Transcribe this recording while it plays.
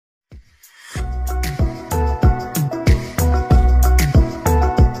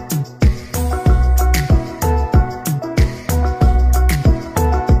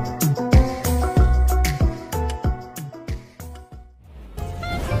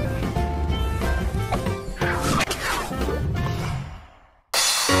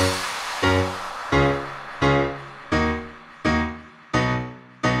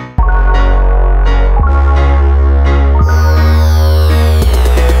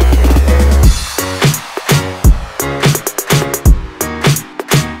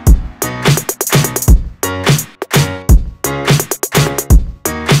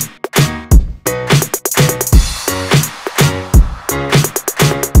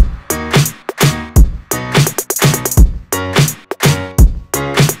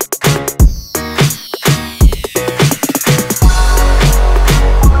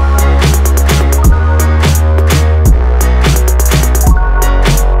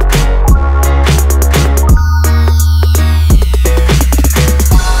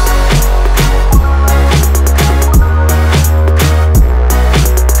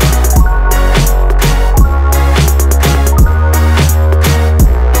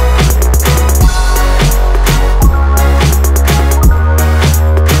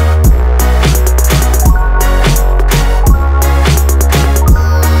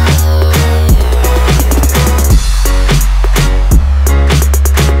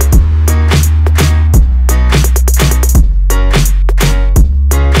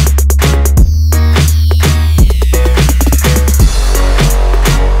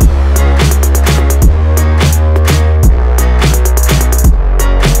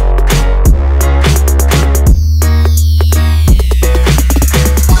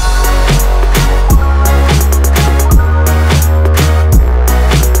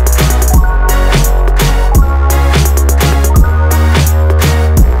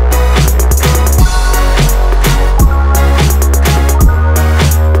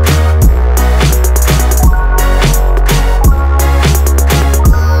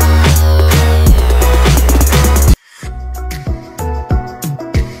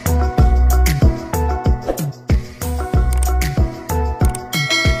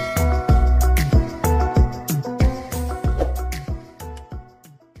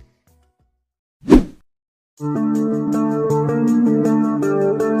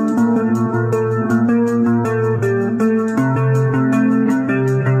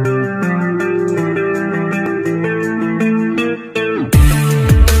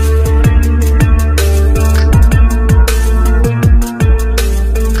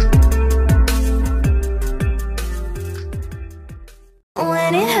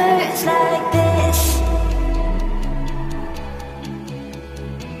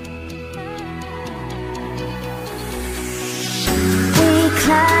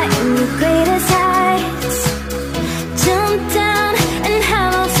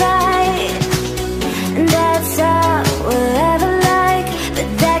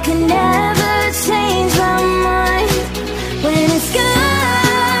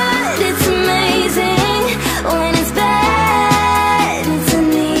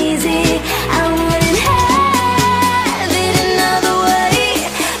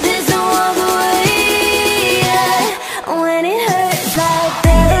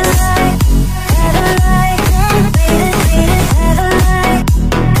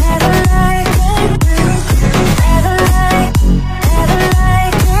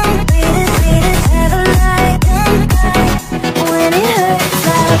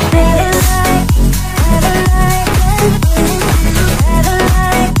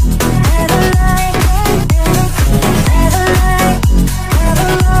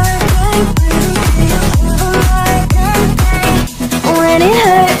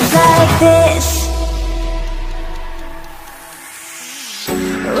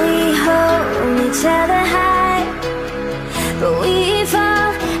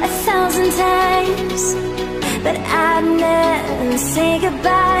say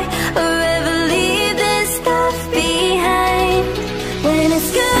goodbye or ever leave this stuff behind. When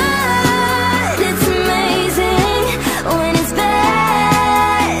it's good, it's amazing. When it's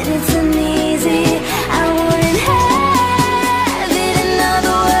bad, it's uneasy. I wouldn't have it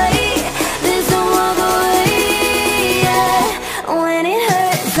another way. There's no other way, yeah. When it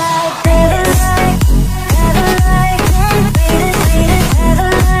hurts like this, never like, beat it, never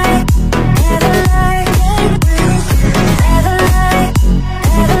like, never like, never like,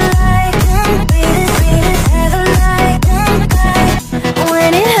 never like, beat it, never like,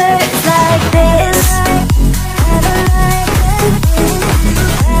 when it hurts like this, never like,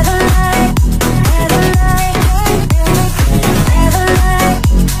 never like, never like, never like,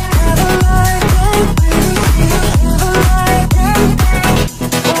 never like,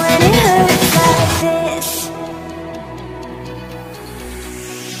 when it hurts like this.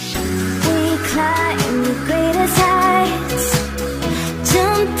 We climb the greatest heights,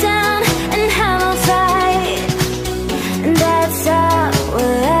 jump down and have a fight, and that's all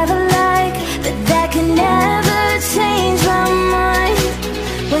we'll ever like. But that can never change my mind.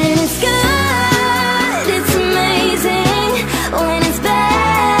 When it's good, it's amazing. When it's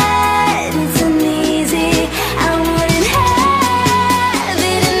bad, it's uneasy. I wouldn't have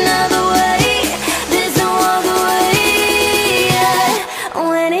it another way. There's no other way, yeah.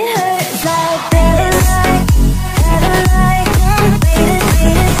 When it hurts like this, never like, beat it,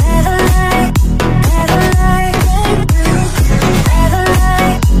 never like, never like, never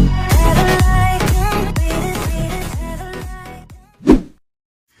like, never like, beat it, never like.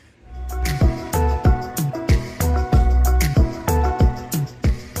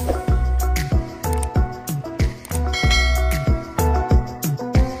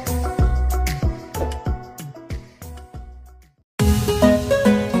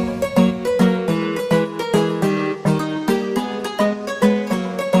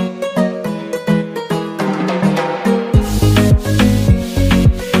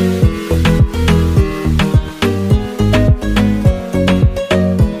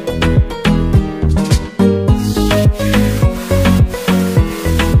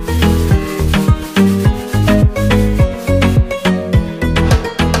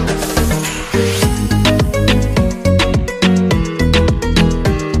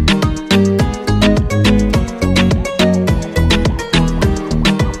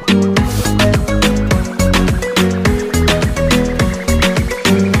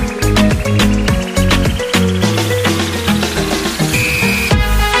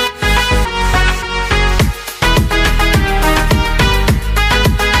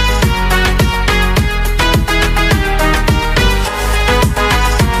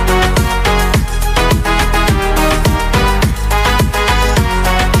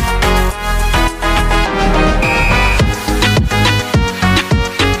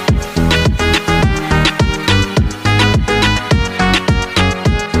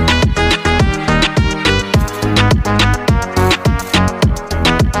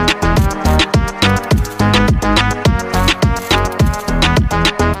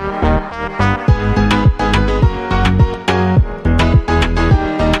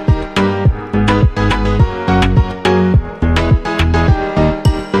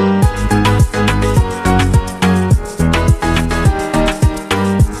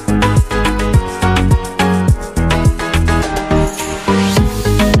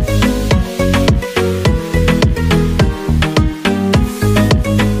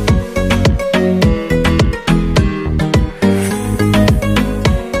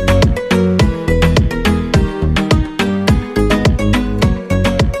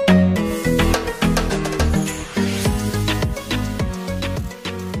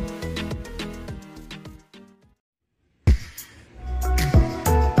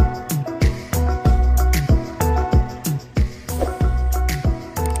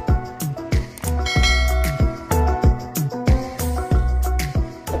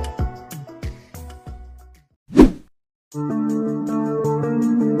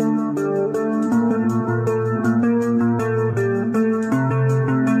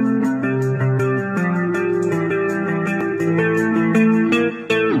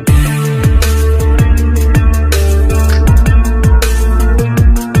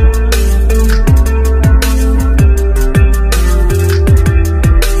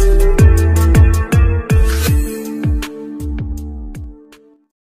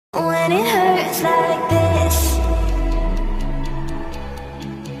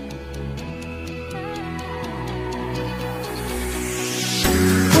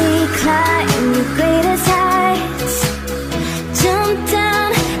 Jump down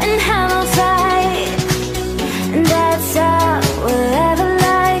and have a fight, and that's all we'll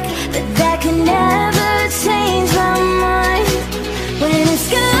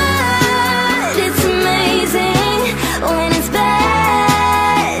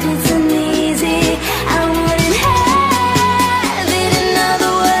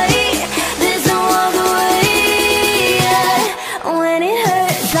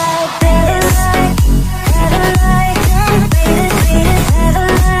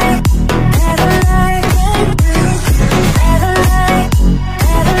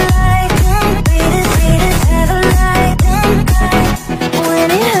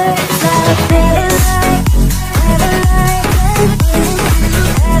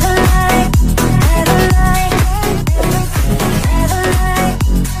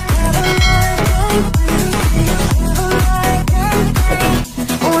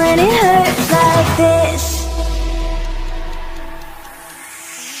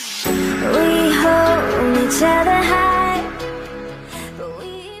each other